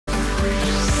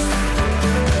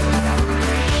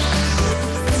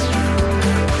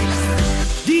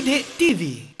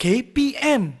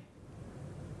KPM.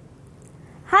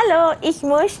 Hallo, ich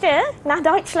möchte nach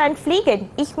Deutschland fliegen.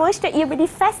 Ich möchte über die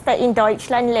Feste in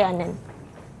Deutschland lernen.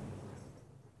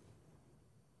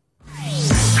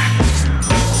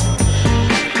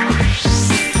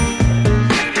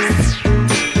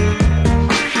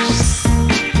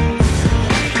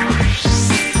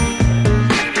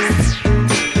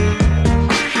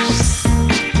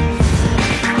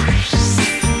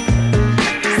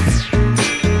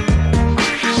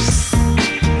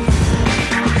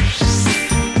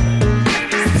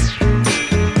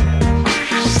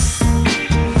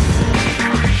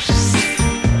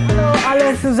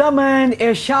 Zusammen,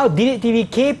 ihr schaut Didik TV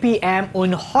KPM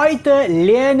und heute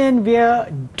lernen wir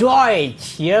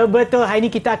Deutsch. Ya betul, hari ini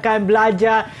kita akan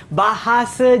belajar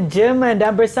bahasa Jerman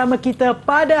dan bersama kita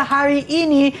pada hari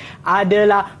ini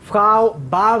adalah Frau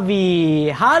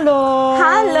Bavi. Hallo.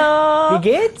 Hallo.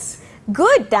 Wie geht's?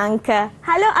 Gut, danke.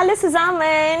 Hallo alle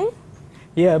zusammen.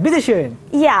 Ja, bitteschön.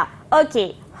 Ja,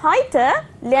 okay. Heute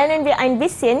lernen wir ein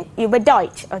bisschen über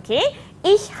Deutsch, okay?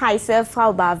 Ich heiße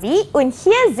Frau Bavi und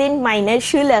hier sind meine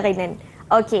Schülerinnen.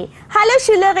 Okay, hallo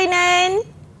Schülerinnen.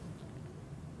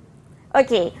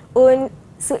 Okay, und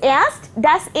zuerst,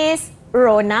 das ist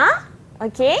Rona,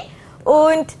 okay?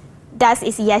 Und das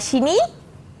ist Yashini.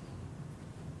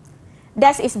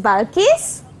 Das ist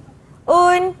Balkis.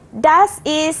 Und das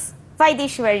ist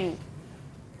Vaidishwari.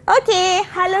 Okay,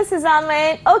 hallo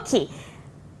zusammen. Okay,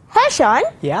 Herr Sean.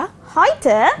 Ja?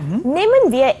 Heute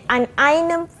nehmen wir an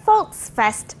einem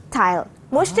Volksfest teil.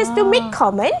 Möchtest du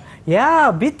mitkommen?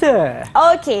 Ja, bitte.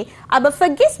 Okay, aber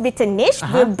vergiss bitte nicht,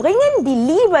 wir bringen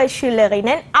die lieben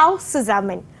Schülerinnen auch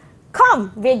zusammen.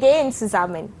 Komm, wir gehen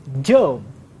zusammen. Jom.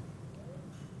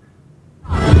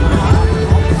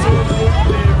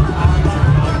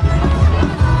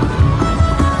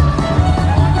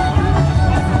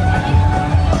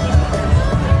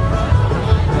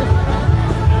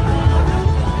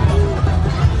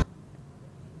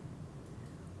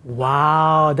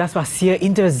 Wow, das war sehr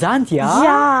interessant, ja?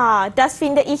 Ja, das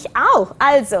finde ich auch.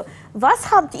 Also,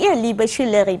 was habt ihr, liebe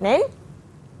Schülerinnen,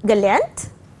 gelernt?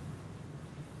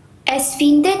 Es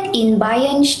findet in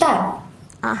Bayern statt.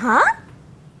 Aha.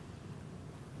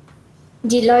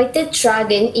 Die Leute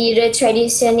tragen ihre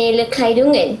traditionellen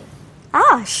Kleidungen.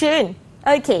 Ah, schön.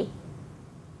 Okay.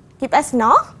 Gibt es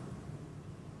noch?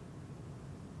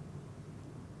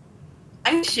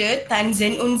 Manche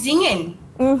tanzen und singen.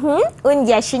 Und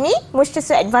Yashini,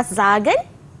 möchtest du etwas sagen?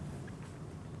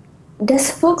 Das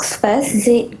Volksfest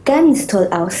sieht ganz toll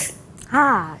aus.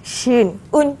 Ah, schön.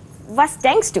 Und was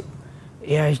denkst du?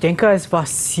 Ja, ich denke, es war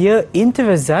sehr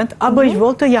interessant, aber ich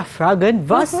wollte ja fragen,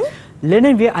 was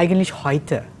lernen wir eigentlich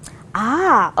heute?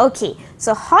 Ah, okay.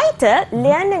 So heute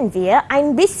lernen wir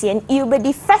ein bisschen über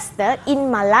die Feste in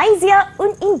Malaysia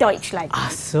und in Deutschland. Ach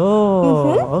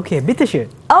so, okay, bitteschön.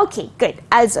 Okay, gut.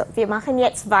 Also, wir machen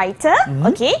jetzt weiter.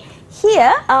 Okay.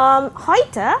 Hier,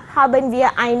 heute haben wir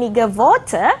einige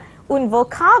Worte und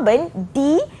Vokabeln,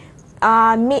 die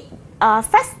mit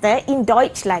Feste in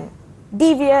Deutschland,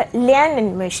 die wir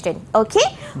lernen möchten. Okay?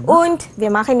 Und wir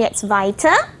machen jetzt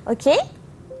weiter. Okay?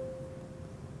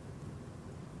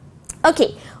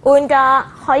 Okay, und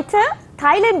heute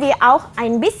teilen wir auch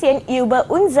ein bisschen über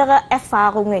unsere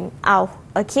Erfahrungen auch,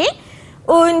 okay?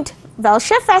 Und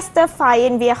welche Feste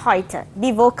feiern wir heute?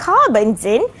 Die Vokabeln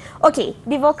sind, okay,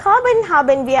 die Vokabeln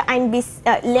haben wir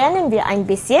lernen wir ein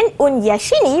bisschen und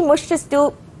Yashini, möchtest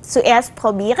du zuerst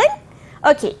probieren?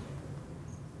 Okay,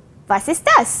 was ist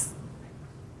das?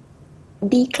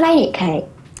 Die Kleinigkeit.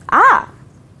 Ah,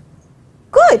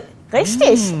 gut,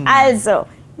 richtig. Also,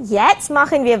 jetzt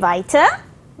machen wir weiter.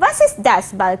 Was ist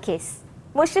das, Balkis?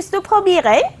 Möchtest du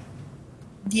probieren?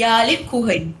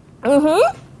 Dialekkuchen.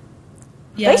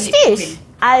 Richtig.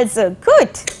 Also,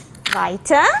 gut.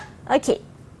 Weiter. Okay.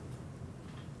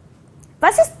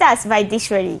 Was ist das,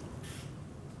 Vaidishwari?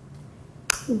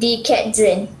 Die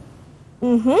Kätzchen.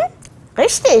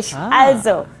 Richtig. Ah.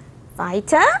 Also,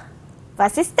 weiter.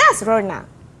 Was ist das, Rona?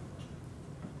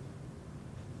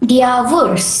 Die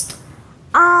Wurst.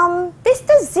 Bist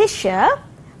du sicher?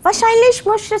 Wahrscheinlich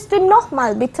möchtest du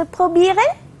nochmal bitte probieren.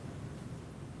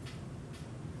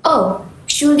 Oh,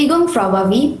 Entschuldigung, Frau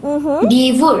Bavi.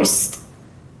 Die Wurst.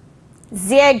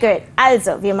 Sehr gut.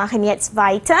 Also, wir machen jetzt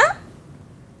weiter.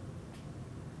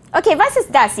 Okay, was ist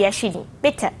das, Yashini?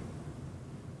 Bitte.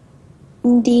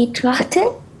 Die Trachten.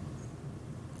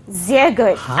 Sehr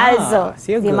gut. Ah, Also,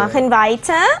 sehr wir gut. machen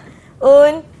weiter.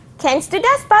 Und kennst du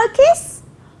das, Balkis?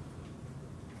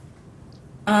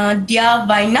 Der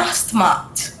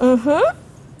Weihnachtsmarkt.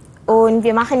 Und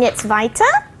wir machen jetzt weiter.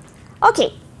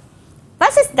 Okay.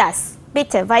 Was ist das?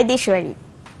 Bitte, Vaidishwari.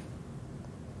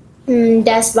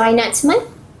 Das Weihnachtsmann?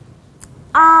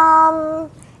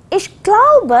 Ich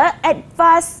glaube,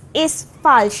 etwas ist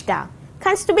falsch da.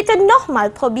 Kannst du bitte nochmal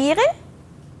probieren?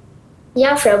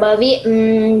 Ja, Frau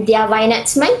Bhavi, der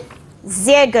Weihnachtsmann?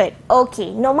 Sehr gut.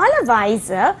 Okay,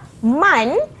 normalerweise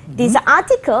Mann, dieser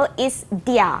Artikel ist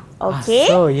der. Okay? Ach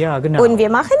so, ja, genau. Und wir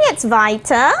machen jetzt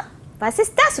weiter. Was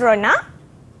ist das, Rona?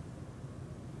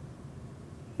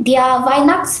 Der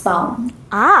Weihnachtsbaum.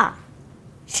 Ah,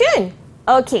 schön.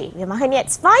 Okay, wir machen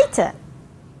jetzt weiter.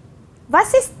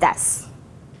 Was ist das?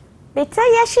 Bitte,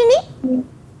 Yashini?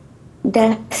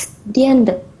 Das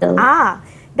Dirndl. Ah,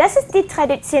 das ist die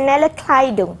traditionelle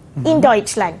Kleidung in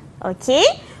Deutschland. Okay?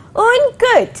 Und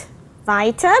gut.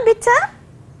 Weiter, bitte.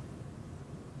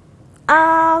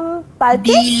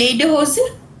 Balkis? Die Lederhose?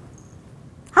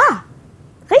 Ah,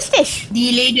 richtig.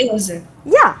 Die Lederhose.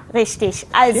 Ja, richtig.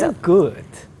 Also, Sehr gut.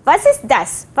 was ist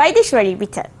das? Weiterschwöri,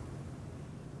 bitte.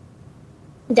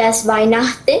 Das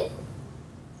Weihnachten.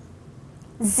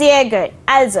 Sehr gut.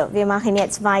 Also, wir machen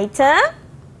jetzt weiter.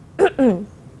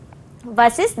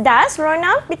 Was ist das,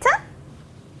 Rona, bitte?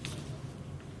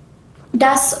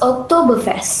 Das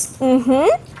Oktoberfest.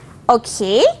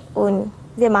 Okay, und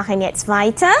wir machen jetzt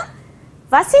weiter.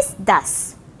 Was ist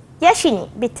das? Yashini,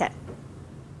 bitte.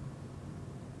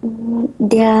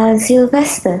 Der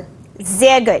Silvester.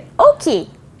 Sehr gut. Okay.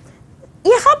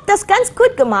 Ihr habt das ganz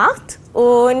gut gemacht.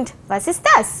 Und was ist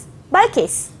das?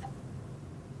 Balkis.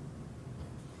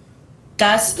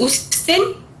 Das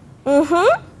Osten?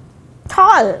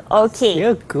 Toll. Okay.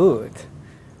 Sehr gut.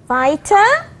 Weiter.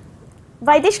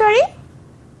 Vaideshwari?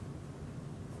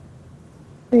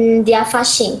 Der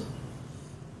Fasching.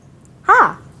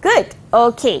 Ha, gut.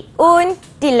 Okay. Und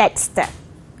die letzte.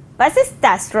 Was ist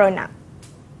das, Rona?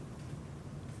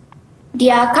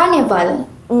 Der Karneval.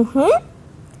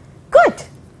 Gut.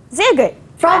 Sehr gut.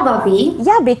 Frau Bhavi,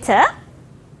 Ja, bitte.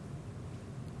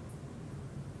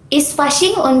 ist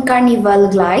Fasching und Karneval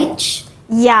gleich?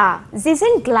 Ja, sie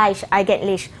sind gleich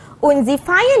eigentlich. Und sie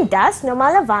feiern das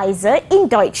normalerweise in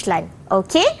Deutschland.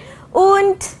 Okay?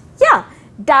 Und ja,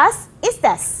 das ist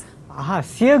das. Aha,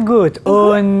 sehr gut.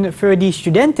 Und für die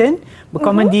Studenten,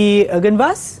 bekommen die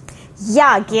irgendwas?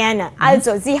 Ja, gerne.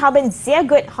 Also, sie haben sehr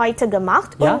gut heute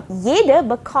gemacht Ja? und jeder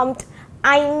bekommt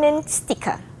einen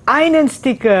Sticker. Einen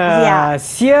Sticker. Ja.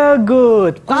 Sehr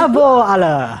gut. Bravo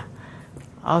alle.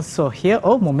 Also hier,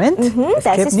 oh Moment. Es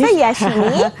Das klebt ist für nicht.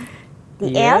 Yashini. Die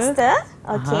Hier. erste.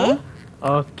 Okay.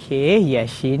 Aha. Okay,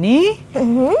 Yashini.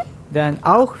 Dann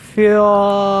auch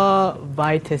für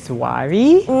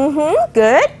Vaideshwari.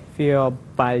 Good. Für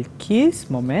Balkis.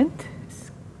 Moment.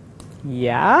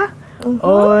 Ja.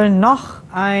 Und noch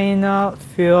einer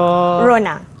für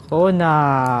Rona.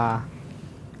 Rona.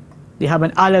 Die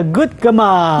haben alle gut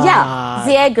gemacht. Ya,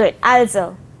 sehr gut.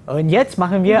 Also, Und jetzt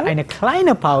machen wir eine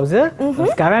kleine Pause. Und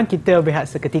sekarang kita berehat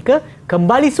seketika.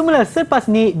 Kembali semula selepas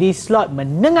ni di slot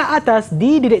menengah atas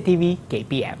di Didik TV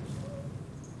KPM.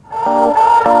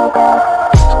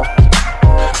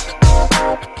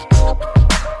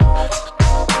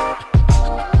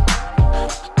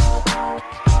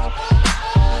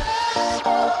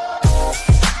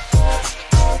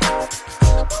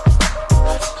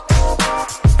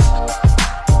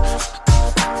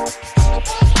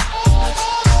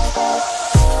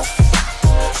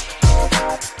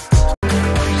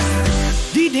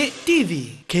 Didik TV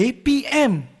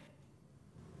KPM.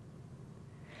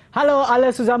 Hallo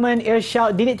alle zusammen, ihr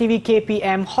schaut Didik TV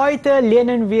KPM. Heute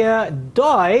lernen wir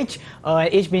Deutsch.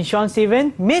 Ich bin schon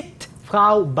Steven mit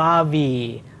Frau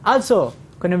Bhavi. Also,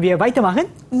 können wir weitermachen?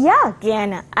 ja,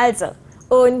 gerne. Also,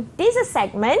 und dieses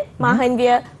Segment machen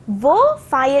wir, wo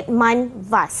feiert man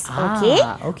was? Ah, Okay?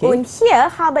 okay. Und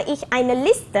hier habe ich eine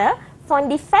Liste von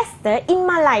den Feste in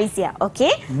Malaysia.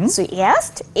 Okay?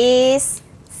 Zuerst ist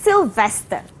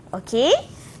Silvester. Okay?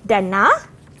 Danach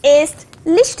ist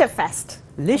Lichterfest.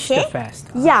 Lichterfest.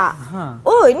 Okay? Ja. Aha.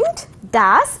 Und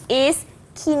das ist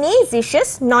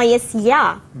chinesisches Neues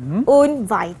Jahr. Und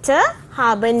weiter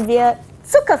haben wir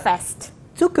Zuckerfest.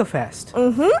 Zuckerfest.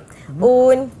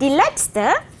 Und die letzte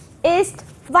ist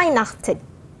Weihnachten.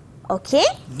 Okay?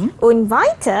 Und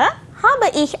weiter habe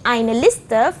ich eine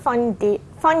Liste von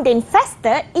den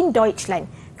Festen in Deutschland.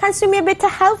 Kannst du mir bitte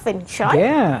helfen, Sean?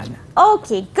 Gern.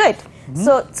 Okay, gut.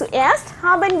 So, zuerst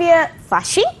haben wir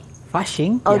Fasching.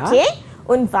 Fasching, Okay?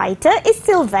 Und weiter ist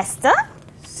Silvester.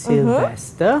 ja.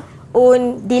 Silvester.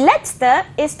 Und die letzte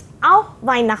ist auch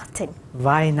Weihnachten.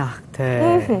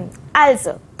 Weihnachten.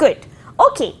 Also, gut.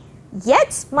 Okay,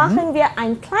 jetzt machen wir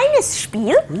ein kleines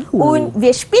Spiel und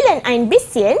wir spielen ein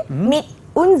bisschen mit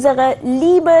unseren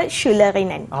lieben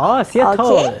Schülerinnen. Oh, sehr Okay?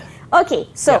 toll. Okay,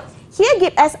 so, Ja. hier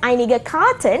gibt es einige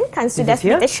Karten. Kannst du Ist das es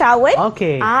hier? bitte schauen?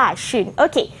 Okay. Ah, schön.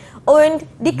 Okay. Und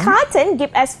die Karten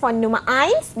gibt es von Nummer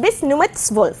 1 bis Nummer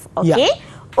 12. Okay?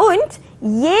 Und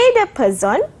jede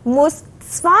Person muss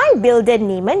 2 Bilder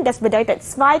nehmen. Das bedeutet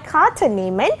 2 Karten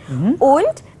nehmen.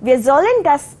 Und wir sollen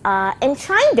das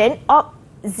entscheiden, ob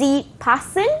sie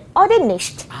passen oder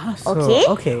nicht. Ach so, okay?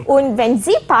 okay. Und wenn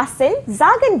sie passen,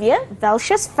 sagen wir,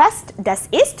 welches Fest das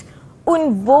ist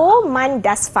und wo man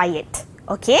das feiert.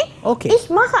 Okay? Okay. Ich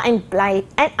mache ein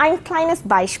kleines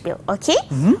Beispiel, okay?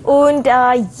 Und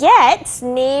jetzt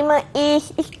nehme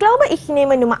ich glaube, ich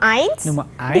nehme Nummer 1. Nummer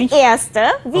Die 1. erste,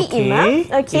 wie immer.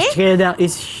 Okay?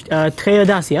 Ich drehe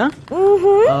das, ja?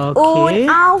 Und Okay.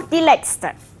 auch die letzte.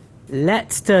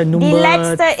 Letzte Nummer Die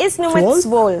letzte ist Nummer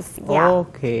 12. Ja.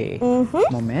 Okay.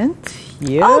 Moment.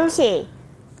 Hier. Okay.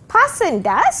 Passen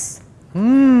das?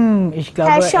 Ich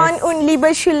glaube, Herr Sean und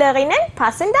liebe Schülerinnen,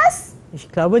 passen das? ich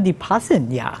glaube, die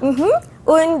passen, ja.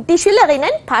 Und die Schülerinnen,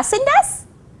 passen das?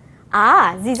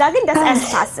 Ah, sie sagen, dass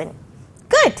es passen.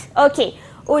 Gut, okay.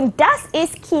 Und das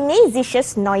ist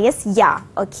chinesisches neues Jahr,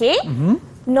 okay?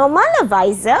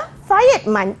 Normalerweise feiert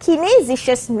man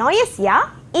chinesisches neues Jahr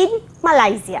in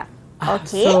Malaysia.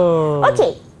 Okay? Ach so.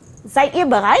 Okay. Seid ihr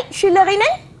bereit,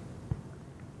 Schülerinnen?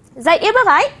 Seid ihr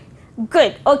bereit?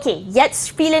 Gut, okay. Jetzt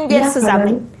spielen wir Ja,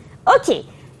 zusammen. Okay.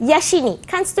 Yashini,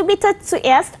 kannst du bitte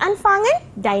zuerst anfangen?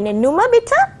 Deine Nummer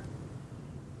bitte?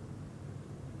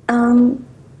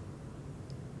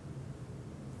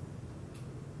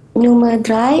 Nummer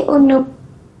 3 und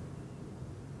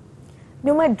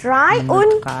Nummer 3 Nummer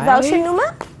und drei. welche Nummer?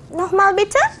 Nochmal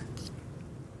bitte?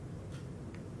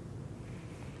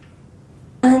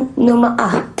 Nummer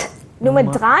 8. Nummer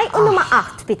 3 und Nummer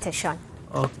 8, bitte schon.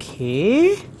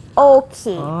 Okay.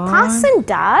 Okay, passen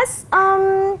das?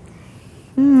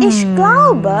 Ich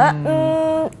glaube,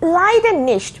 leider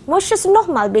nicht. Musst du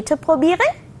nochmal bitte probieren?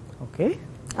 Okay.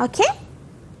 Okay?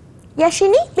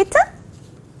 Yashini, bitte?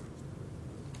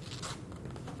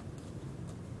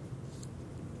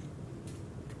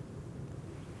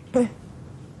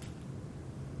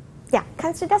 Ja,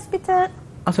 kannst du das bitte?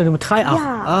 Achso, Nummer 3 auch.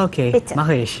 Ja, Okay, bitte.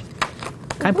 mache ich.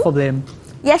 Kein Problem.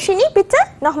 Yashini, bitte?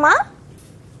 Nochmal?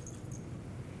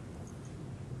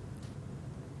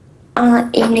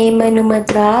 Ich nehme Nummer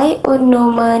 3 und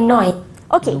Nummer 9.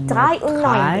 Okay, Nummer 3 und 9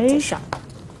 drei. bitte schon.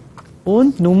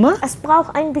 Und Nummer Es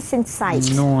braucht ein bisschen Zeit.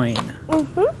 9.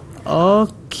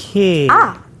 Okay.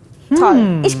 Ah,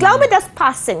 toll. Ich glaube, das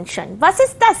passen schon. Was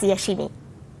ist das, Yashini?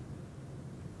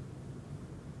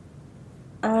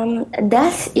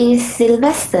 Das ist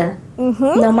Silvester.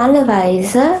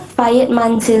 Normalerweise feiert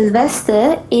man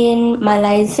Silvester in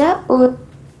Malaysia und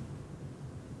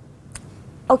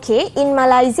Okay, in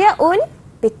Malaysia und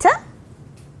bitte?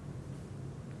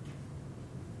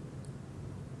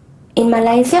 in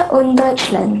Malaysia und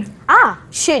Deutschland. Ah,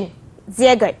 schön.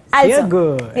 Sehr gut. Also, Sehr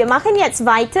gut. wir machen jetzt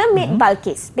weiter mit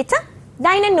Balkis. Bitte?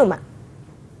 Deine Nummer.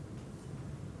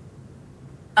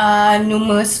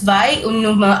 Nummer 2 und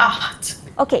Nummer 8.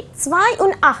 Okay, 2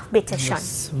 und 8 bitte schon.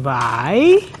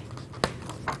 2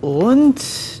 und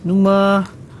Nummer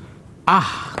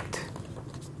 8.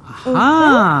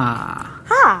 Aha.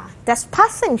 Ha, das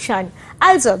passen schon.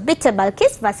 Also, bitte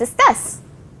Balkis, was ist das?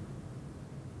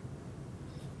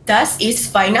 Das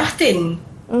ist Weihnachten.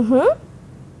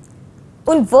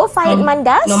 Und wo feiert man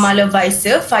das?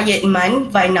 Normalerweise feiert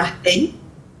man Weihnachten.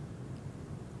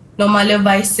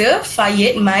 Normalerweise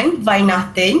feiert man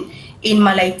Weihnachten in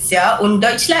Malaysia und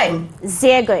Deutschland.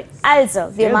 Sehr gut. Also,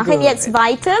 wir Sehr machen gut. jetzt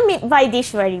weiter mit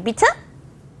Vaidishwari, bitte.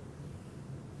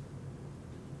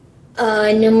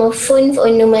 Nummer 5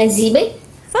 und Nummer 7.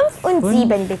 5 und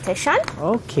 7 bitte schon.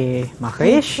 Okay, mache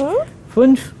ich.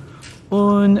 5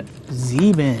 und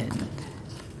 7.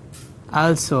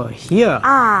 Also hier.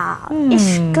 Ah,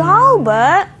 ich glaube,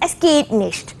 es geht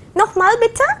nicht. Nochmal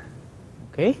bitte?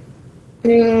 Okay.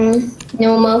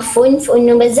 Nummer 5 und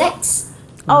Nummer 6.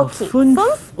 Okay, 5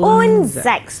 und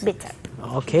 6 bitte.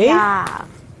 Okay. Ja.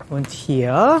 Und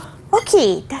hier.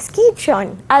 Okay, das geht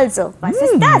schon. Also, was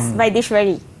ist das,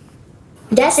 Vaidishwari?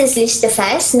 Das ist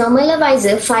Lichterfest.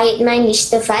 Normalerweise feiert man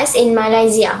Lichterfest in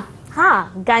Malaysia. Ha,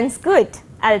 ganz gut.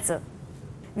 Also,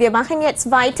 wir machen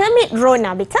jetzt weiter mit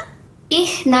Rona, bitte.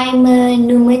 Ich nehme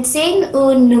Nummer 10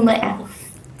 und Nummer 11.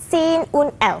 10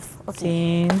 und 11.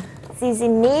 Okay, 10 sie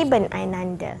sind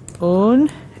nebeneinander.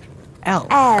 und 11.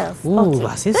 11. Okay,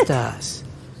 Was ist gut. das?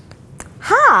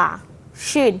 Ha,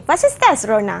 schön. Was ist das,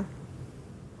 Rona?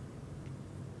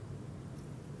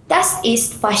 Das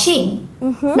ist Fasching.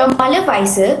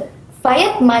 Normalerweise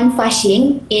feiert man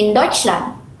Fasching in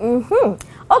Deutschland.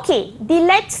 Okay, die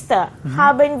letzte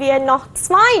haben wir noch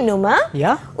 2 Nummern.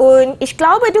 Ja. Und ich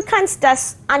glaube, du kannst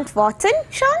das antworten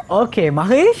schon. Okay,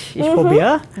 mache ich. Ich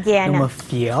probiere. Gerne. Nummer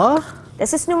 4.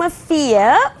 Das ist Nummer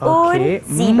 4 Okay.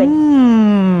 und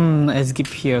 7. Es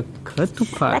gibt hier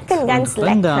Ketupat. Schmecken ganz und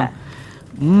Rendang.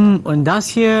 Und das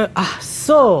hier, ach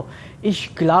so,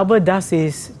 ich glaube, das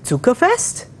ist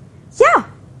Zuckerfest. Ja,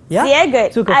 Ja? sehr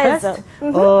gut. Zuckerfest.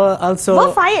 Also, wo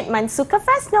feiert man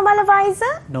Zuckerfest normalerweise?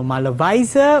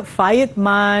 Normalerweise feiert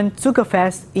man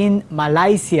Zuckerfest in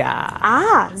Malaysia.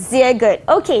 Ah, sehr gut.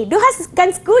 Okay, du hast es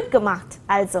ganz gut gemacht.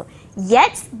 Also,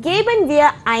 jetzt geben wir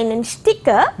einen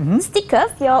Sticker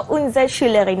für unsere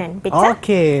Schülerinnen, bitte.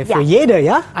 Okay, für Ja. jede,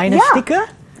 ja? Eine Ja. Sticker?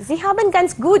 Sie haben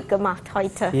ganz gut gemacht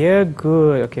heute. Sehr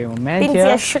gut. Okay, Moment Bin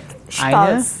hier. sehr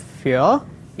Eine stolz. für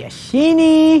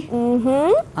Yashini.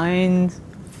 Eins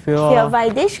Für für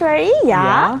Bhavithra,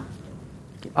 ja.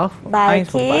 Auch eins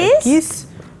für Balkis.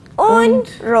 Balkis. Und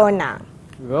Rona.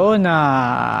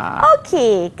 Rona.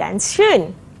 Okay, ganz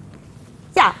schön.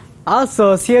 Ja,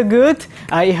 Also, sehr gut.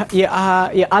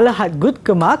 Ihr alle habt gut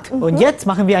gemacht. Und jetzt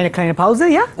machen wir eine kleine Pause,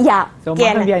 ya? ja, So, machen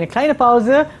wir gerne. eine kleine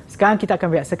Pause. Sekarang kita akan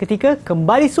berehat seketika.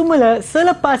 Kembali semula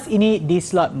selepas ini di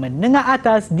slot menengah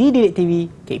atas di Didik TV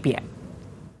KPM.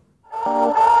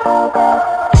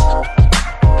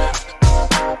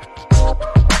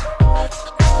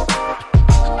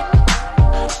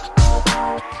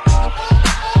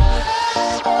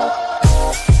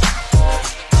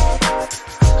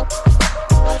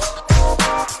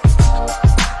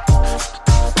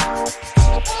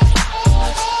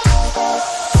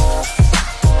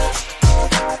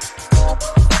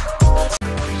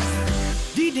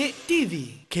 Didik TV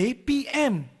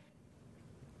KPM.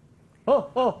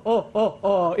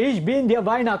 Ich bin der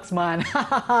Weihnachtsmann.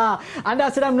 Anda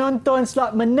sedang menonton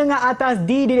slot menengah atas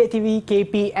di Didik TV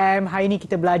KPM. Hari ini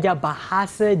kita belajar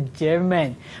bahasa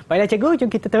Jerman. Baiklah cikgu, jom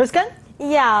kita teruskan.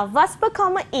 Ja, was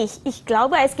bekomme ich? Ich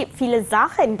glaube, es gibt viele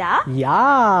Sachen da.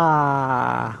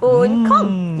 Ja. Und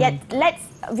komm, jetzt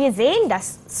wir sehen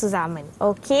das zusammen,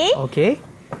 okay? Okay.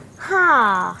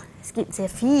 Ha, es gibt sehr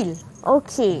viel.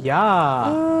 Okay. Ja.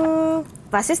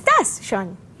 Was ist das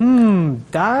schon?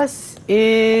 Das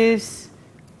ist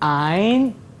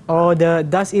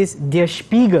das ist der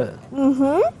Spiegel.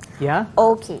 Ja.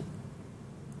 Okay.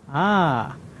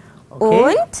 Ah.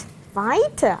 Okay. Und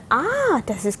weiter. Ah,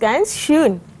 das ist ganz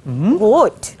schön.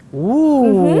 Rot.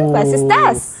 Was ist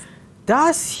das?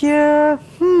 Das hier,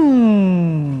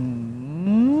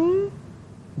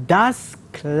 das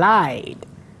Kleid.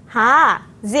 Ha,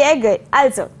 sehr gut.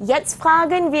 Also, jetzt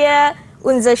fragen wir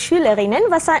unsere Schülerinnen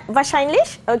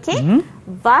wahrscheinlich, okay?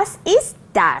 Was ist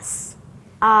das?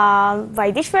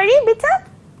 Bhavithra, bitte?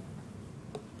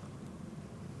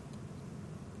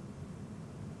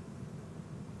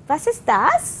 Was ist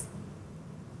das?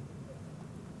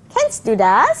 Kennst du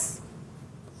das?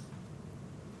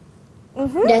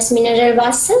 Das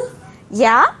Mineralwasser.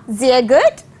 Ja, sehr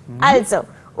gut. Also,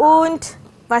 und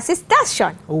was ist das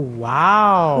schon? Oh,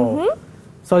 wow.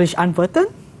 Soll ich antworten?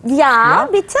 Ja,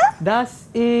 bitte. Das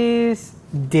ist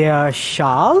der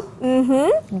Schal.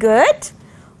 Gut.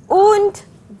 Und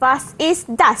was ist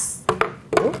das?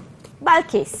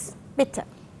 Balkis, bitte.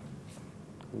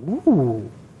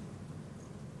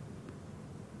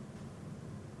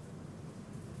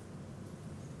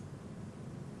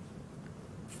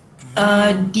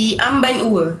 Die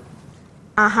Armbanduhr.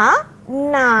 Aha.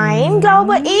 Nein,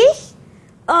 glaube ich.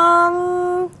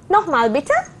 Nochmal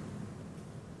bitte.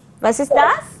 Was ist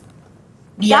das?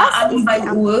 Die Das ist die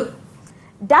Armbanduhr.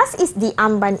 Das ist die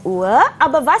Armbanduhr,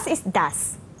 aber was ist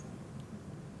das?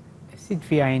 Es sieht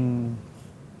wie ein,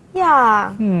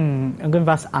 Ja.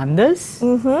 irgendwas anderes.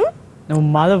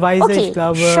 Normalerweise, Okay, ich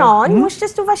glaube... schon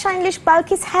musstest du wahrscheinlich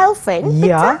Balkis helfen, bitte?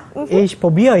 Ja, ich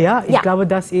probiere, ja. Ich Ja. glaube,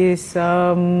 das ist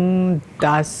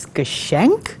das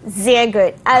Geschenk. Sehr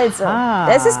gut. Also, Aha.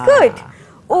 das ist gut.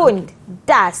 Und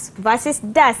das, was ist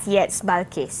das jetzt,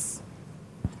 Balkis?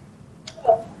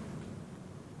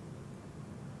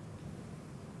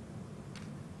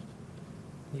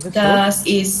 Das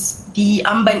ist die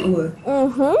Armbanduhr.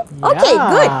 Okay, Ja.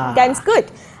 gut, ganz gut.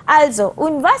 Also,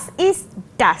 und was ist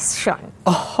das schon?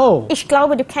 Oh. Ich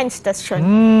glaube, du kennst das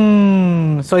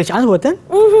schon. Soll ich antworten?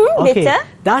 Okay. bitte.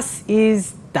 Das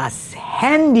ist das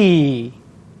Handy.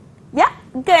 Ja,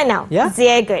 genau. Ja?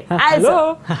 Sehr gut.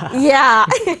 Also, ja.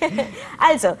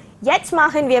 Also, jetzt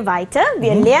machen wir weiter.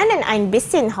 Wir lernen ein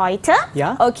bisschen heute.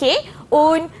 Ja. Okay.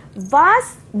 Und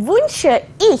was wünsche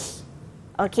ich?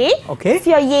 Okay. Okay.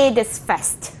 Für jedes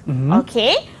Fest.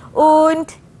 Okay. Und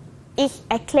ich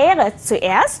erkläre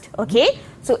zuerst. Okay.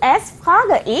 Zuerst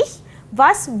frage ich,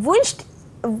 was wünscht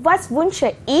was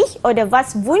wünsche ich oder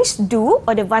was wünschst du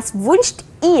oder was wünscht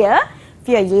ihr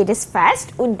für jedes Fest?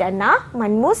 Und danach,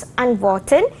 man muss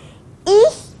antworten,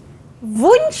 ich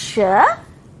wünsche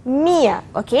mir.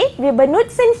 Okay? Wir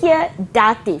benutzen hier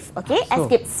Dativ. Okay? So. Es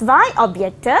gibt zwei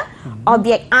Objekte.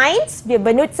 Objekt 1, wir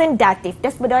benutzen Dativ.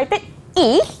 Das bedeutet,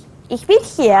 ich bin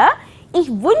hier, ich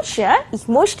wünsche, ich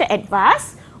möchte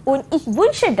etwas und ich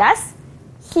wünsche das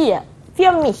hier,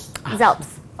 für mich selbst.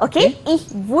 Okay? Ich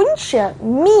wünsche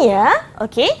mir,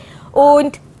 okay?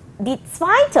 Und die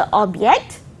zweite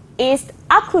Objekt ist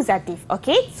Akkusativ,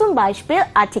 okay? Zum Beispiel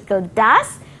Artikel das,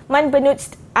 man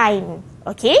benutzt ein,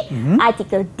 okay?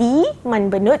 Artikel die, man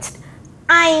benutzt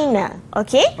eine,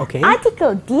 okay?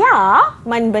 Artikel der,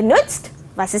 man benutzt,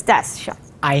 was ist das schon?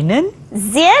 Einen?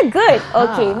 Sehr gut,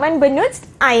 okay, man benutzt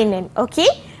einen, okay?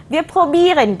 Wir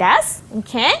probieren das,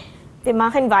 okay? Wir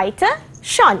machen weiter.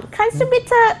 Schon, kannst du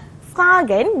bitte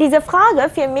diese Frage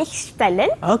für mich stellen?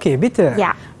 Okay, bitte.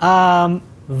 Ja.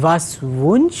 Was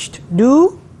wünschst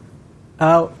du?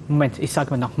 Moment, ich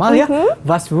sage mal nochmal, ja.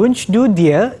 Was wünschst du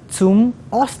dir zum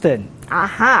Osten?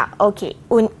 Aha, okay.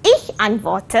 Und ich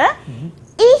antworte,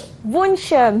 ich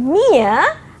wünsche mir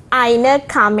eine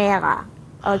Kamera.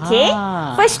 Okay?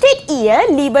 Versteht ihr,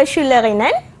 liebe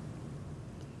Schülerinnen?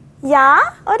 Ja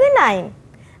oder nein?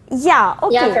 Ja,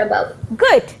 okay. Ja, Frau Bhavi.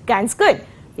 Gut, ganz gut.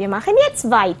 Wir machen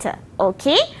jetzt weiter,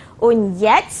 okay? Und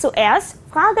jetzt zuerst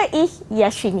frage ich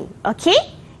Yashini, okay?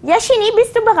 Yashini,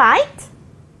 bist du bereit?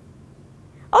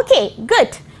 Okay,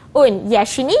 gut. Und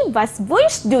Yashini, was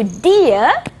wünschst du dir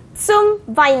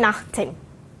zum Weihnachten?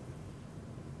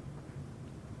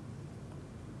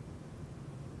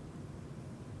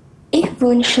 Ich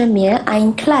wünsche mir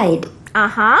ein Kleid.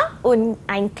 Aha, und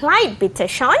ein Kleid bitte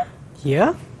schon?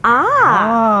 Hier?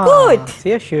 Gut.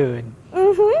 Sehr schön.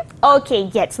 Okay,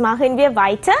 jetzt machen wir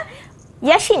weiter.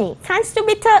 Yashini, kannst du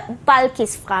bitte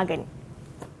Balkis fragen?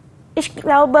 Ich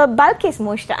glaube, Balkis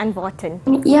möchte antworten.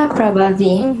 Ja, Frau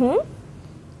Bhavi.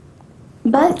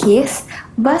 Balkis,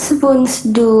 was wünschst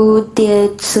du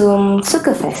dir zum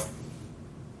Zuckerfest?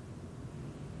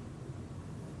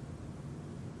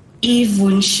 Ich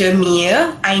wünsche mir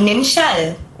einen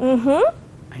Schal.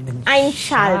 Ein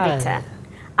Schal bitte.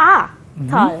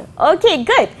 Toll. Okay,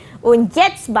 gut. Und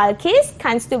jetzt, Balkis,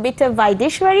 kannst du bitte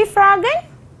Vaidishwari fragen?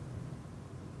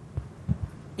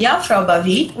 Ja, Frau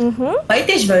Bhavi.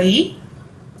 Vaidishwari,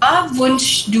 was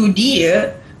wünschst du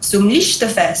dir zum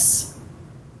Lichterfest?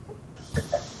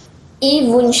 Ich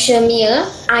wünsche mir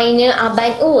eine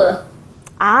Armbanduhr.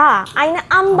 Eine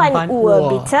Armbanduhr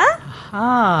bitte.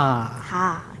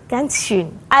 Ganz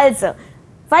schön. Also,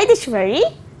 Vaidishwari,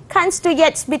 kannst du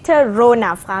jetzt bitte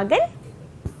Rona fragen?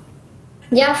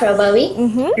 Ja, Frau Bhavi.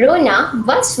 Rona,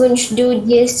 was wünschst du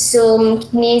dir zum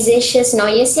chinesischen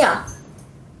Neues Jahr?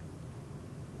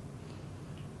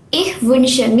 Ich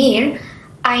wünsche mir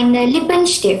einen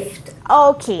Lippenstift.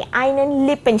 Okay, einen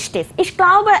Lippenstift. Ich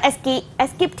glaube, es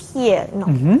gibt hier noch.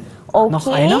 Okay. Noch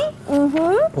einer?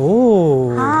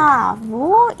 Oh.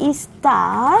 Wo ist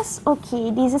das?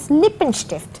 Okay, dieses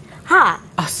Lippenstift.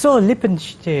 Ach so,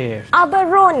 Lippenstift. Aber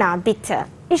Rona, bitte.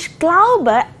 Ich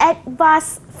glaube,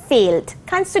 etwas fehlt.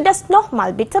 Kannst du das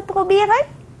nochmal bitte probieren?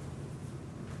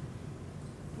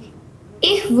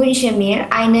 Ich wünsche mir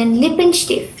einen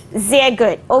Lippenstift. Sehr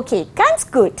gut. Okay, ganz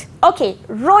gut. Okay,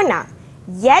 Rona,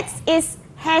 jetzt ist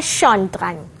Herr Schon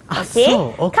dran. Okay?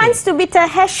 so, okay. Kannst du bitte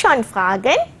Herr Schon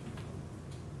fragen?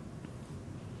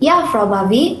 Ja, Frau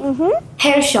Bhavi.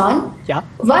 Herr Schon, Ja.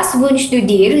 was wünschst du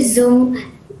dir zum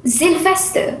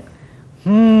Silvester?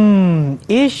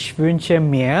 Ich wünsche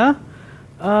mir,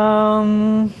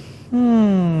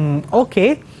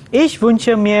 okay, ich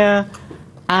wünsche mir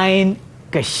ein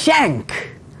Geschenk.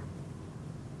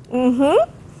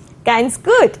 Ganz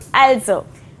gut. Also,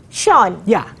 Schon.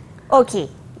 Ja. Okay,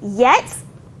 jetzt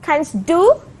kannst du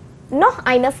noch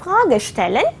eine Frage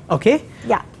stellen. Okay?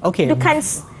 Ja. Okay. Du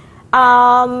kannst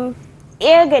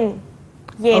irgendjemand.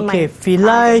 Okay,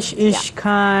 vielleicht fragen. ich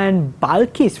kann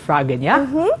Balkis fragen, ja?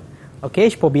 Okay,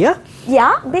 ich probiere.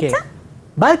 Ja, bitte. Okay.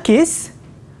 Balkis,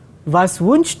 was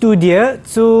wünschst du dir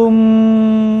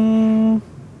zum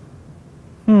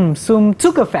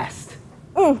Zuckerfest?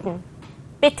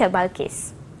 Bitte,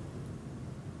 Balkis.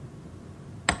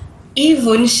 Ich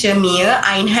wünsche mir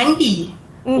ein Handy.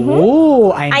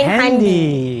 Oh, ein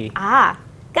Handy.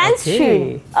 Ganz Okay.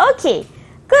 schön. Okay,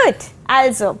 gut.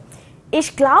 Also,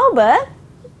 ich glaube,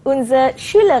 unsere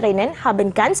Schülerinnen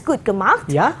haben ganz gut gemacht.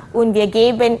 Ja. Und wir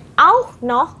geben auch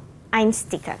noch ein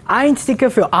Sticker. Ein Sticker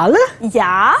für alle?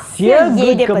 Ja, Sehr für gut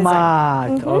jede Person.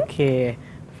 gemacht. Okay,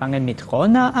 fangen mit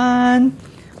Rona an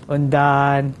und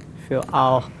dann für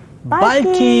auch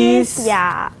Balkis.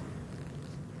 Ja.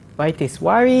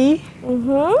 Bhavithra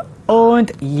und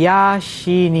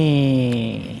Yashini.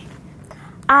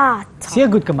 Toll. Sehr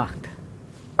gut gemacht.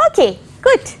 Okay,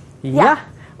 gut. Ja.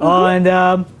 Und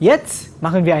jetzt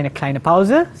machen wir eine kleine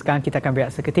Pause. Sekarang kita akan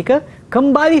berehat seketika.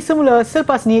 Kembali semula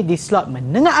selepas ni di slot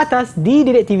menengah atas di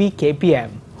Didik TV KPM.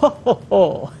 Ho ho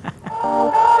ho.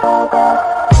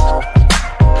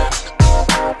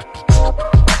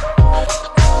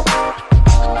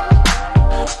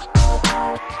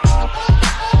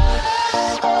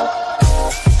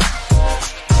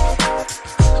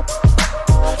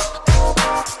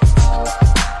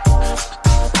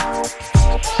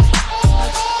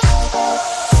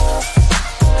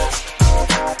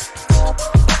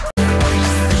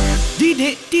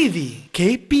 Didik TV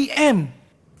KPM.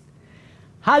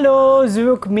 Halo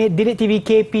Zuruk Mid Didik TV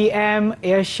KPM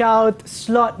Episod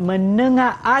slot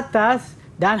menengah atas,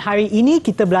 dan hari ini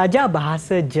kita belajar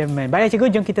bahasa Jerman. Baik cikgu,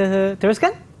 jom kita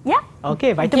teruskan. Ja?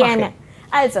 Okay, weitermachen. Gerne.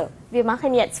 Also, wir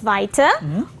machen jetzt weiter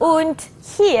und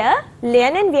hier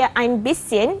lernen wir ein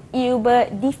bisschen über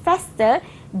die Feste,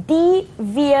 die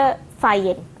wir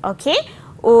feiern. Okay?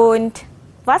 Und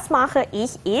was mache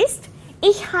ich ist,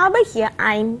 ich habe hier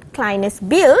ein kleines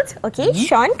Bild. Okay,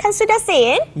 schon? Kannst du das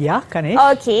sehen? Ja, kann ich.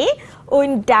 Okay,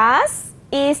 und das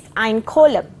ist ein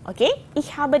Kolben. Okay,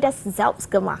 ich habe das selbst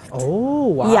gemacht.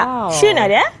 Oh, wow. Ja, schön,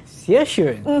 oder? Sehr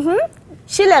schön.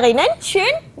 Schülerinnen,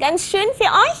 schön? Ganz schön für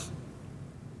euch?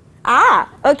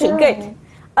 Okay, gut.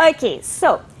 Okay,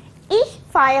 so, ich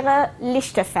feiere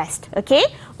Lichterfest, okay?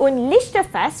 Und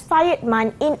Lichterfest feiert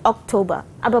man im Oktober,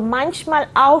 aber manchmal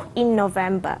auch im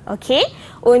November, okay?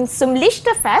 Und zum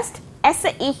Lichterfest esse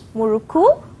ich Muruku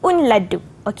und Laddu,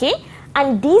 okay?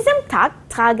 An diesem Tag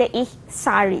trage ich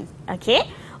Sari, okay?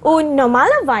 Und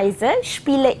normalerweise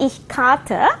spiele ich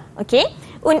Karte, okay?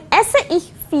 Und esse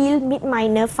ich viel mit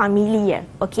meiner Familie,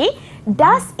 okay?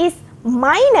 Das ist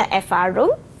meine Erfahrung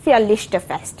für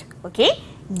Lichterfest, okay?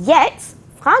 Jetzt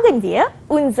fragen wir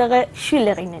unsere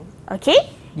Schülerinnen, okay?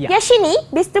 Ja. Yashini,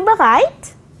 bist du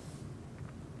bereit?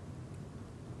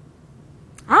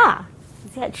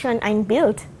 Sie hat schon ein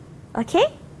Bild, okay?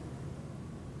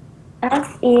 Das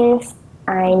ist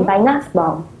ein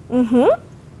Weihnachtsbaum.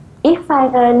 Ich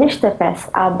feiere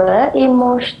Lichterfest, aber ich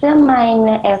möchte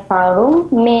meine Erfahrung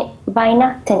mit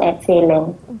Weihnachten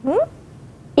erzählen.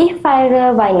 Ich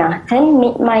feiere Weihnachten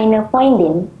mit meiner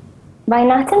Freundin.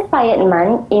 Weihnachten feiert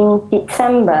man im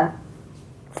Dezember.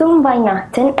 Zum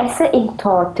Weihnachten esse ich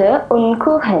Torte und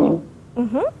Kuchen.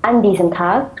 An diesem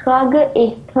Tag trage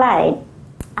ich Kleid.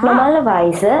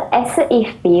 Normalerweise esse ich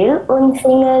viel und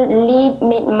singe Lied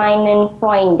mit meinen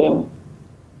Freunden.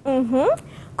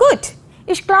 Gut,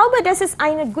 ich glaube, das ist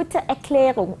eine gute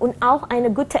Erklärung und auch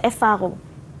eine gute Erfahrung.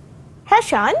 Herr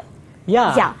Schan?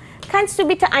 Ja. Ja. Kannst du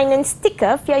bitte einen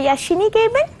Sticker für Yashini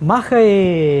geben? Mache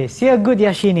ich. Sehr gut,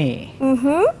 Yashini.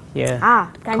 Hier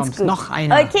Ganz kommt gut. noch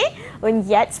einer. Okay, und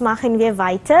jetzt machen wir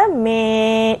weiter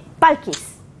mit Balkis.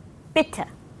 Bitte,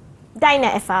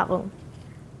 deine Erfahrung.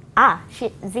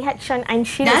 Sie hat schon ein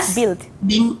schönes Das Bild.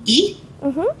 bin ich.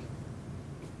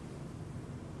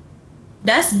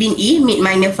 Das bin ich mit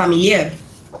meiner Familie.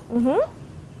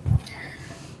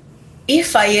 Ich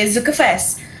feiere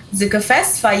Zuckerfest.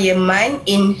 Zuckerfest feiert man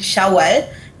in Syawal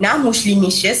nach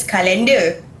muslimisches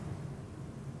Kalender.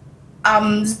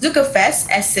 Am Zuckerfest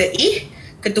esse ich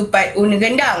ketupat und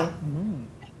rendang.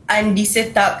 An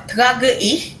diesem Tag trage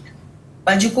ich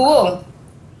baju kurung.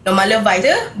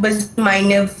 Normalerweise besuche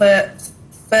meine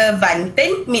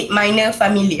Verwandten mit meiner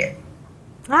Familie.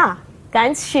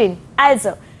 Ganz schön.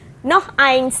 Also, noch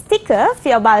ein Sticker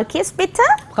für Balkis, bitte.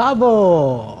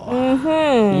 Bravo.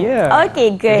 Yeah.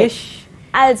 Okay, gut. Ich.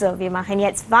 Also, wir machen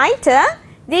jetzt weiter.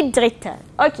 Die dritte.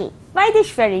 Okay,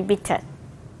 Bhavithra, bitte.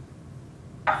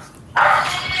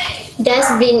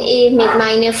 Das bin ich mit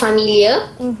meiner Familie.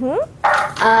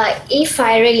 Ich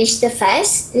feiere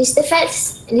Lichterfest.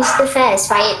 Lichterfest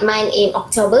feiert man im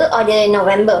Oktober oder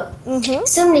November.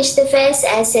 Zum Lichterfest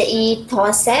esse ich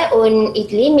Tosse und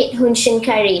Idli mit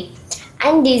Hühnchencurry.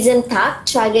 An diesem Tag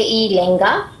trage ich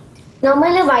Menengah.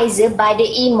 Normalerweise bade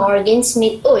ich morgens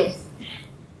mit Öl.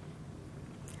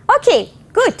 Okay,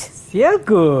 gut. Sehr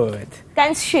gut.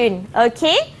 Ganz schön,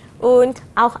 okay? Und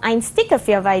auch ein Sticker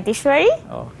für Bhavithra.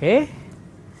 Okay.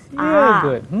 Sehr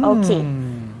gut. Okay.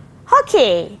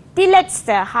 Okay, die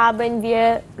letzte haben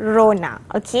wir Rona,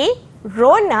 okay?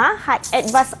 Rona hat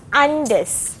etwas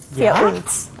anderes für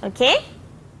uns, okay?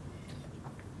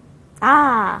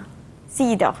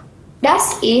 Sieh doch.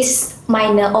 Das ist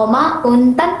meine Oma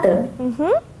und Tante.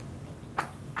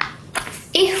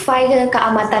 Ich feiere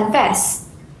Keamatanfest.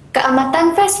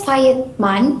 Keamatanfest feiert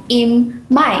man im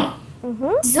Mai.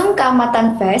 Zum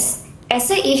Keamatanfest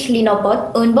esse ich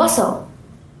Linopot und Boso.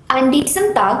 An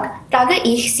diesem Tag trage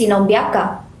ich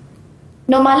Sinombiaka.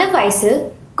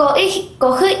 Normalerweise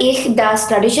koche ich das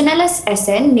traditionelle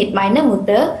Essen mit meiner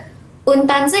Mutter und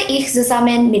tanze ich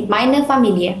zusammen mit meiner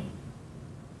Familie.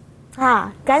 Ah,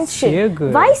 ganz schön. Sehr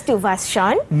gut. Weißt du was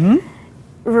schon?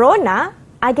 Rona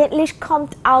eigentlich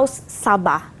kommt aus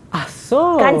Sabah. Ach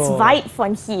so. Ganz weit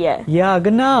von hier. Ja,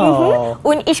 genau.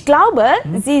 Und ich glaube,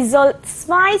 sie soll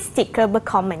 2 Sticker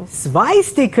bekommen. 2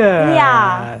 Sticker.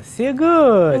 Ja. Sehr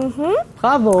gut.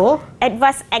 Bravo.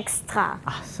 Etwas extra.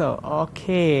 Ach so,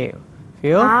 okay.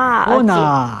 Für Ah,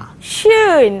 Rona.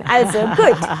 Schön, also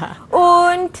gut.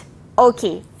 Und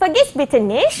okay, vergiss bitte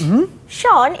nicht,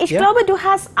 Sean, ich glaube, du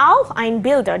hast auch ein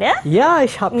Bild, oder? Ja,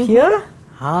 ich habe hier.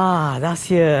 Das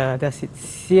hier, das sieht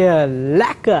sehr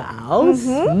lecker aus.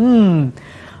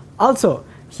 Also,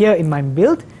 hier in meinem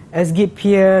Bild, es gibt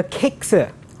hier Kekse.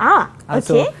 Ah,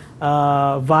 Also, okay.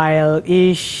 weil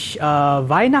ich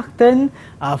Weihnachten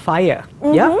feiere.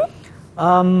 Ja?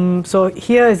 So,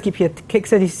 hier, es gibt hier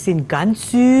Kekse, die sind ganz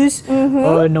süß.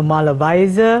 Und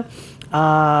normalerweise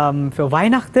für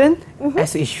Weihnachten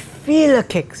esse ich viele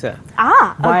Kekse.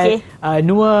 Ah, okay. Weil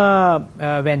nur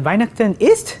wenn Weihnachten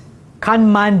ist,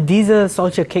 kann man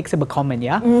solche Kekse bekommen,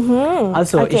 ja?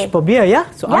 Also okay. ich probiere, ja,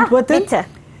 zu Ja, antworten. bitte.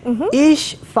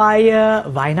 Ich feiere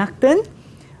Weihnachten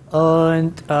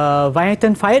und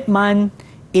Weihnachten feiert man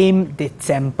im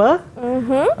Dezember.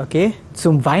 Okay,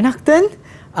 zum Weihnachten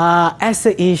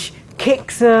esse ich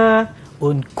Kekse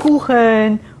und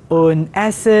Kuchen und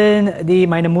Essen, die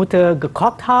meine Mutter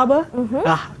gekocht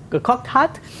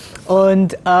hat.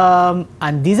 Und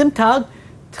an diesem Tag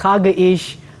trage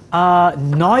ich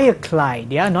neue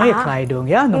Kleidung,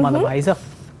 ja, normalerweise.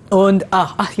 Und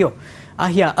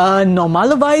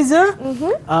normalerweise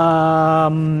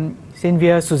sind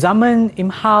wir zusammen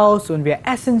im Haus und wir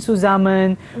essen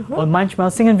zusammen und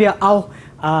manchmal singen wir auch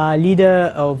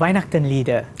Lieder,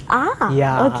 Weihnachtenlieder. Ah,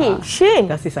 Ja, okay, schön.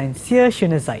 Das ist eine sehr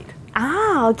schöne Zeit.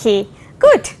 Ah, okay,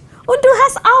 gut. Und du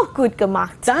hast auch gut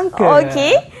gemacht. Danke.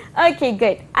 Okay, okay,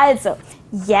 gut. Also,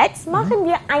 jetzt machen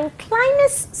wir eine kleine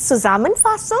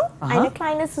Zusammenfassung. Eine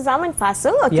kleine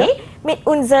Zusammenfassung, okay, Ja. mit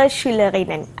unseren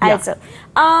Schülerinnen. Ja. Also,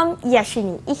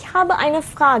 Yashini, ich habe eine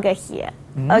Frage hier,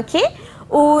 okay?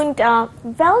 Und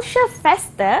welche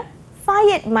Feste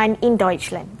feiert man in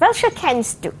Deutschland? Welche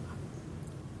kennst du?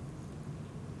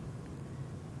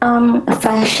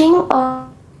 Fasching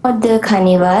oder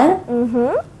Karneval,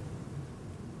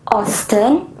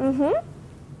 Ostern,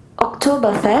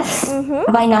 Oktoberfest,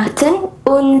 Weihnachten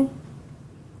und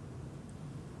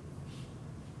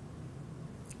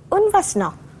was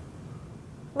noch?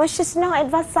 Möchtest du noch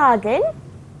etwas sagen?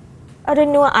 Oder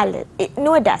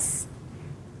nur das?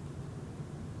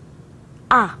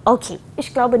 Ah, okay.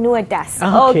 Ich glaube nur das.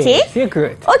 Okay. Sehr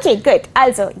gut. Okay, gut.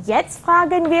 Also, jetzt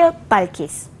fragen wir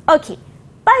Balkis. Okay.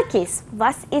 Balkis,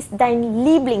 was ist dein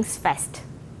Lieblingsfest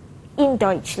in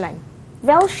Deutschland?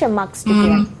 Welche magst du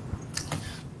gern?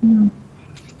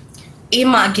 Ich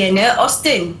mag gerne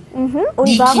Ostern. Und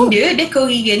Die warum? Kinder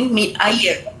dekorieren mit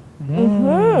Eier.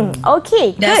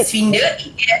 Okay, Das gut. finde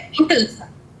ich sehr interessant.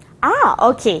 Ah,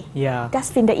 okay. Ja.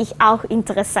 Das finde ich auch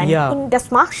interessant. Ja. Und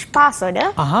das macht Spaß, oder?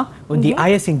 Aha, und die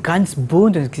Eier sind ganz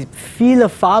bunt und es gibt viele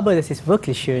Farben, das ist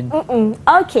wirklich schön.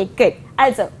 Okay, gut.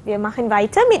 Also, wir machen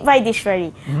weiter mit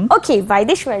Vaidishwari. Okay,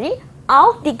 Vaidishwari,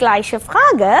 auch die gleiche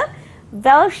Frage.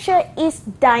 Welche ist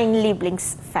dein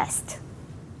Lieblingsfest?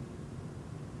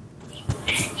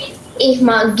 Ich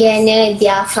mag gerne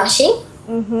der Fasching.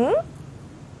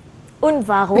 Und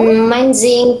warum? Man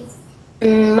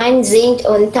singt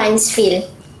und tanzt viel.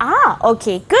 Ah,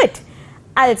 okay, gut.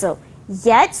 Also,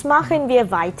 jetzt machen wir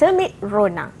weiter mit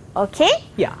Rona, okay?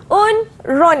 Ja. Und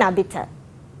Rona, bitte.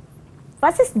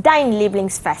 Was ist dein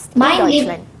Lieblingsfest Mein in Lieb-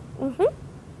 Deutschland?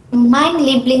 Mein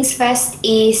Lieblingsfest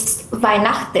ist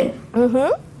Weihnachten.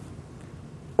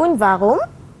 Und warum,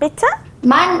 bitte?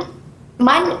 Man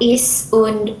isst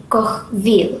und kocht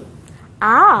viel.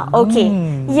 Ah, okay.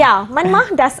 Ja, man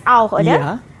macht das auch, oder?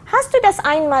 Ja. Hast du das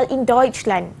einmal in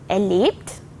Deutschland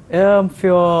erlebt?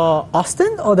 Für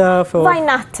Ostern oder für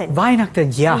Weihnachten.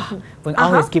 Weihnachten, ja. Und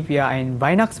auch Aha. es gibt ja einen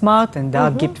Weihnachtsmarkt und da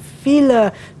gibt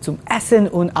viele zum Essen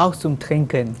und auch zum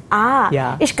Trinken. Ah,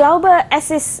 Ja. ich glaube,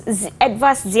 es ist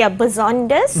etwas sehr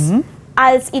Besonderes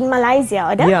als in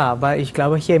Malaysia, oder? Ja, weil ich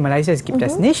glaube, hier in Malaysia es gibt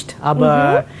es nicht,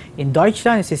 aber in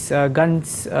Deutschland es ist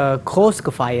ganz groß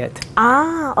gefeiert.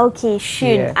 Ah, okay,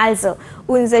 schön. Ja. Also,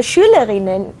 unsere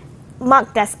Schülerinnen mag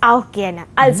das auch gerne.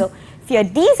 Also, für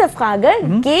diese Frage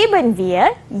geben wir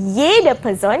jede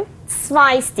Person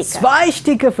 2 Sticker. 2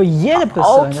 Sticker für jede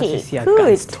Person, Okay, das ist ja gut.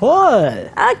 ganz toll.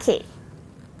 Okay.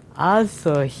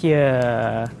 Also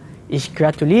hier, ich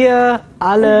gratuliere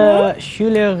alle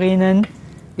Schülerinnen,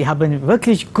 die haben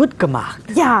wirklich gut gemacht.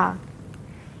 Ja,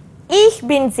 ich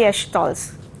bin sehr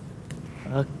stolz.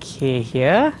 Okay,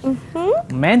 hier.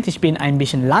 Moment, ich bin ein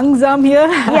bisschen langsam hier.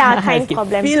 Ja, kein es gibt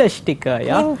Problem. viele Sticker,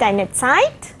 ja. Nimm deine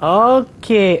Zeit.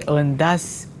 Okay, und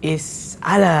das ist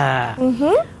alle.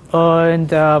 Und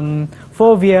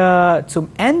bevor wir zum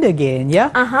Ende gehen,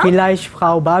 ja, vielleicht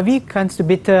Frau Bhavi, kannst du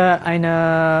bitte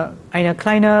eine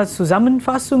kleine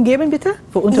Zusammenfassung geben, bitte,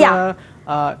 für unseren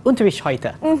Unterricht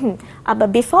heute? Aber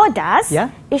bevor das, Ja?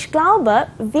 ich glaube,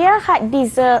 wer hat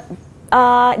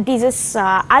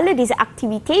alle diese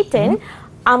Aktivitäten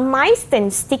am meisten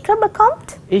Sticker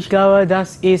bekommt? Ich glaube,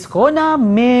 das ist Rona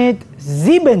mit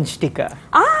 7 Sticker.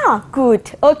 Ah,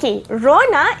 gut. Okay,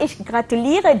 Rona, ich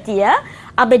gratuliere dir,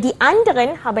 aber die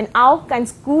anderen haben auch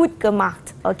ganz gut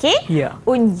gemacht, okay? Ja.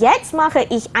 Und jetzt mache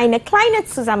ich eine kleine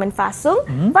Zusammenfassung,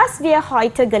 was wir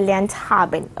heute gelernt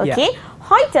haben, okay? Ja.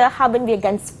 Heute haben wir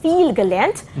ganz viel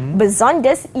gelernt,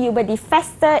 besonders über die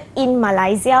Feste in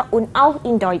Malaysia und auch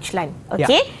in Deutschland,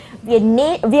 okay?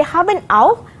 Wir haben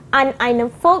auch an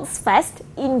einem Volksfest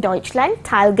in Deutschland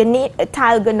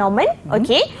teilgenommen,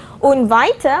 okay? Und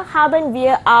weiter haben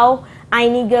wir auch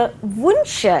einige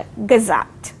Wünsche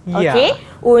gesagt, okay? Ja.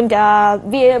 Und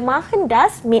wir machen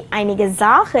das mit einigen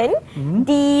Sachen,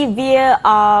 die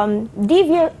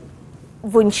wir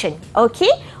wünschen,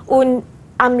 okay? Und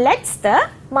am letzten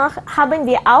haben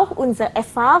wir auch unsere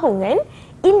Erfahrungen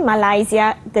in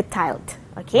Malaysia geteilt,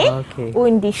 okay? Okay.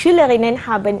 Und die Schülerinnen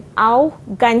haben auch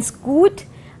ganz gut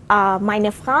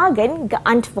meine Fragen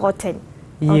geantwortet,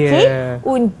 okay? Yeah.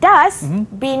 Und das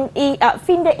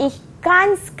finde ich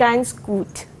ganz, ganz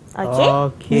gut.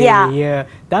 Okay? Ja.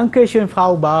 Danke schön,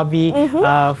 Frau Bhavi,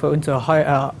 für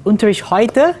unser Unterricht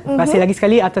heute. Terima kasih lagi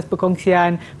sekali atas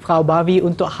perkongsian Frau Bhavi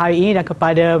untuk hari ini dan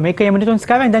kepada mereka yang menonton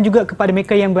sekarang dan juga kepada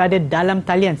mereka yang berada dalam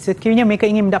talian. Sekiranya mereka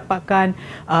ingin mendapatkan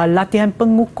latihan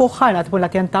pengukuhan ataupun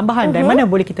latihan tambahan, dari mana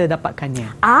boleh kita dapatkannya?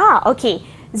 Okay.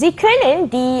 Sie können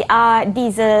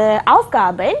diese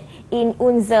Aufgaben in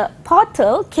unser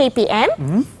Portal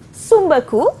KPM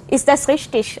Sumberku, ist das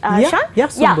richtig, Sean? Ja,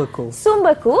 Sumberku. Ja,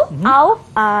 Sumberku auch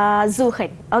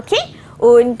suchen, okay?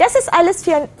 Und das ist alles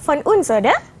von uns,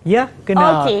 oder? Ja,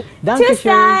 genau. Okay. Danke Tschüss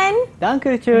schön. dann.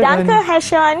 Danke schön. Danke, Herr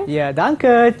Sean. Ja,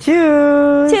 danke.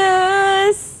 Tschüss. Tschüss.